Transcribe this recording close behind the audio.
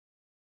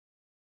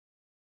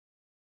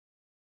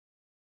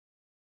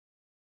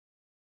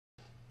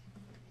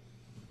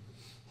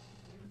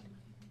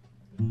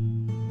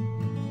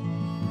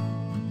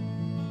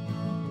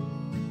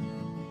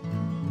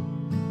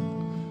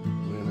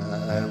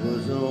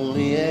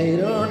only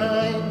 8 or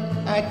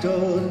 9, I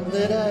thought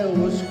that I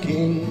was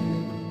king.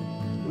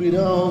 With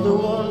all the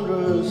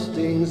wondrous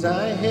things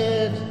I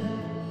had,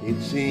 it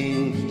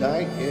seems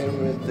like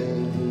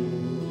everything.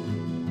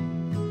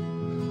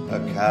 A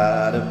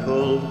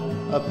catapult,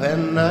 a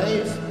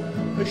penknife,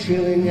 a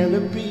shilling and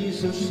a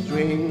piece of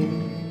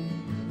string,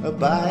 a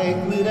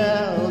bike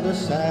without a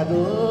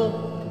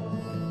saddle,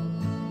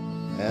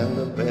 and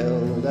a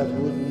bell that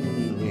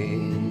wouldn't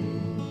ring.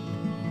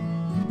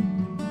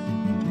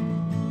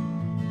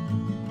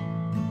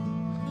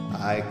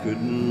 I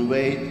couldn't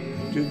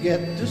wait to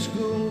get to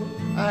school,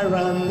 I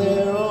ran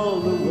there all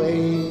the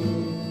way.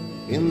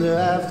 In the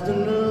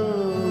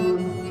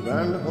afternoon,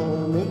 ran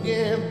home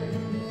again,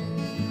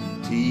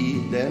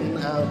 tea then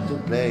out to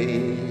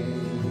play.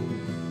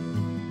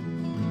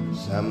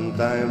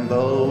 Sometimes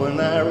bow and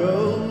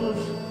arrows,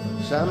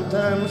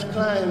 sometimes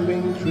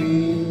climbing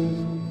trees,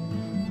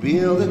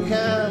 build a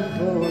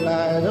camp or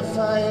light a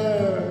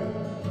fire,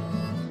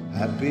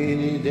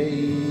 happy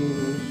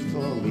days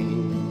for me.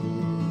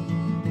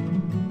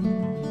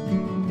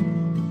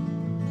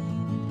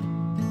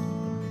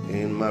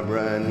 In my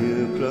brand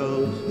new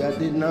clothes that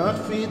did not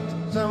fit,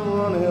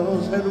 someone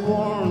else had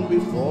worn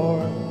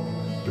before,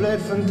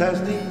 played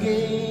fantastic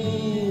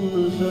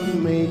games of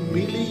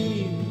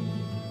make-believe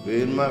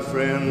with my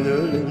friend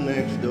who lived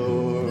next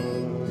door.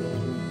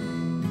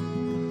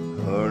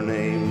 Her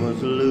name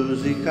was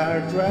Lucy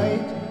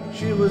Cartwright,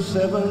 she was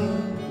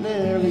 7,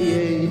 nearly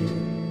 8,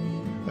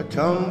 a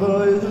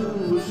tomboy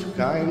who was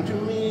kind to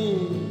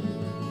me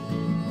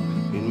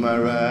in my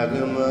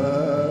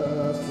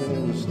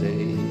ragamuffin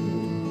state.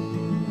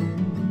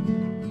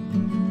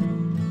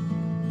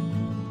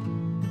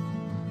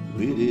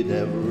 We did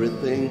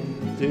everything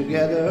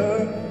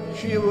together,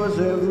 she was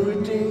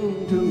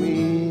everything to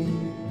me.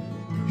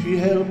 She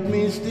helped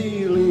me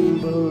stealing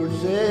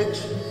birds'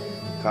 eggs,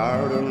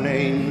 carved our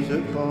names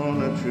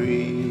upon a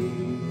tree.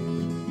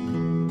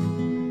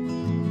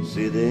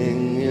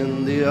 Sitting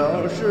in the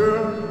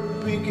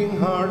orchard, picking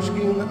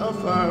hardskin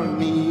off our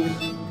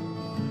knees,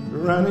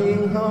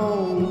 running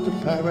home to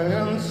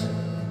parents,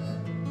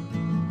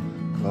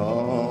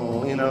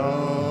 calling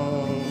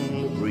on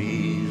the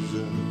breeze.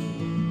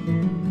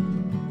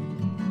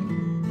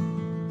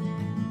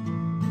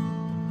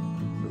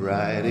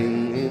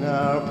 Riding in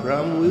our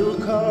prom wheel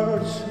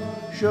cars,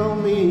 show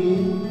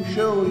me,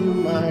 show you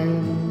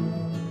mine.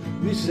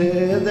 We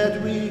said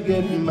that we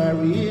get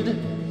married,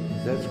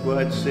 that's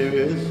quite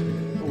serious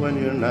when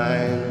you're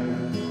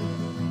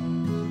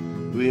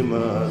 9. We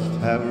must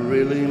have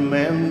really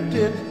meant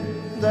it,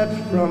 that's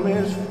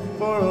promise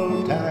for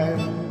all time,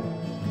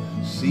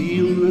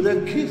 sealed with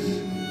a kiss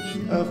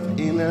of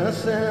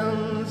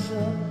innocence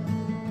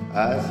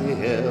as he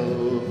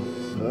held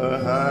her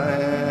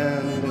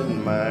hand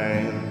in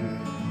mine.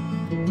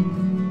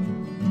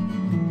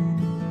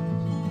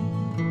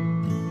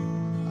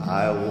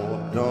 I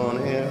walked on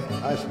air,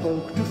 I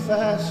spoke too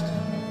fast,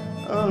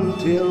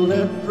 until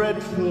that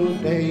dreadful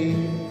day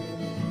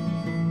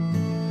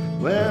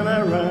when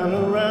I ran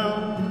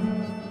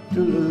around to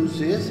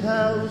Lucy's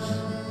house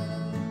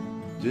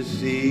to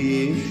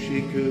see if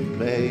she could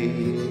play.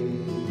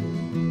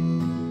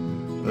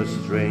 A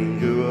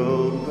stranger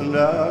opened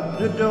up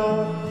the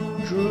door,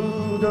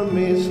 through the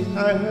mist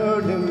I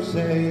heard him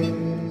say,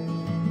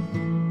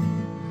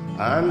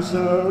 I'm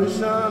sorry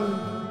son,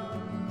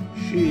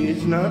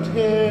 she's not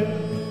here,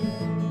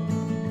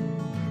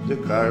 the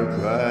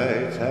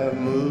Cartwrights have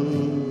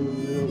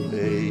moved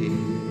away.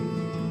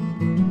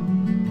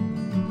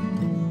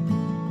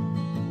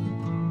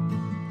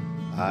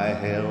 I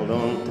held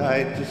on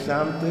tight to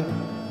something,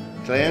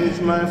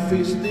 clenched my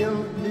fist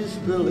in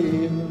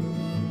disbelief,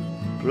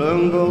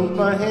 flung both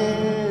my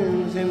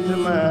hands into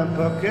my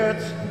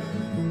pockets,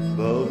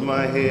 bowed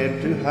my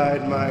head to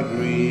hide my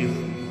grief.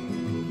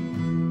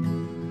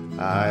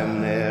 I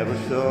never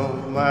saw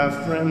my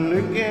friend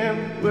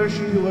again, where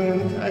she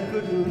went I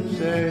couldn't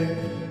say.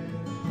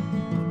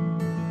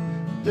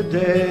 The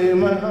day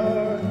my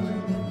heart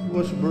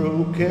was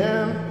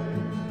broken,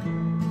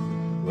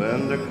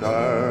 when the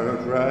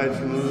Cartwrights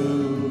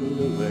moved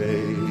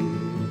away.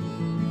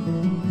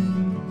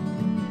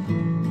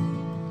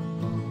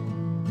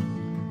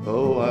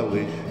 Oh, I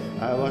wish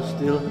I was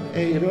still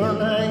 8 or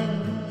 9,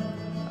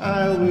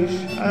 I wish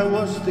I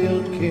was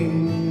still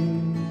king.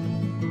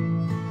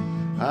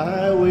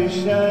 I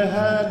wish I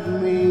had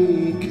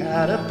me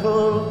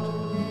catapult,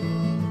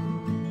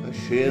 a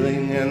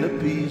shilling and a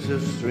piece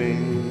of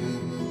string,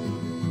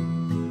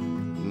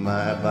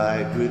 my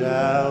bike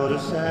without a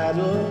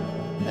saddle,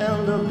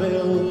 and a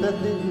bell that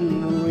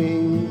didn't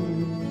ring.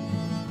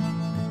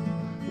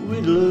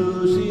 With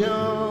Lucy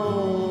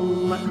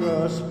on my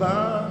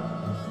crossbar,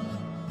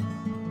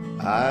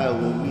 I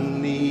wouldn't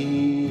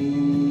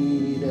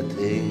need a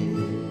thing.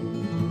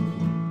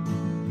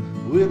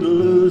 With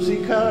Lucy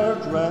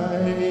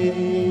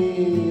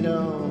Cartwright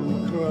on the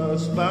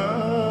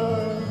crossbar,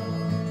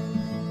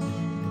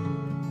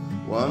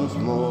 once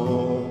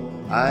more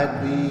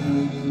I'd be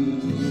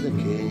the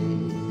king.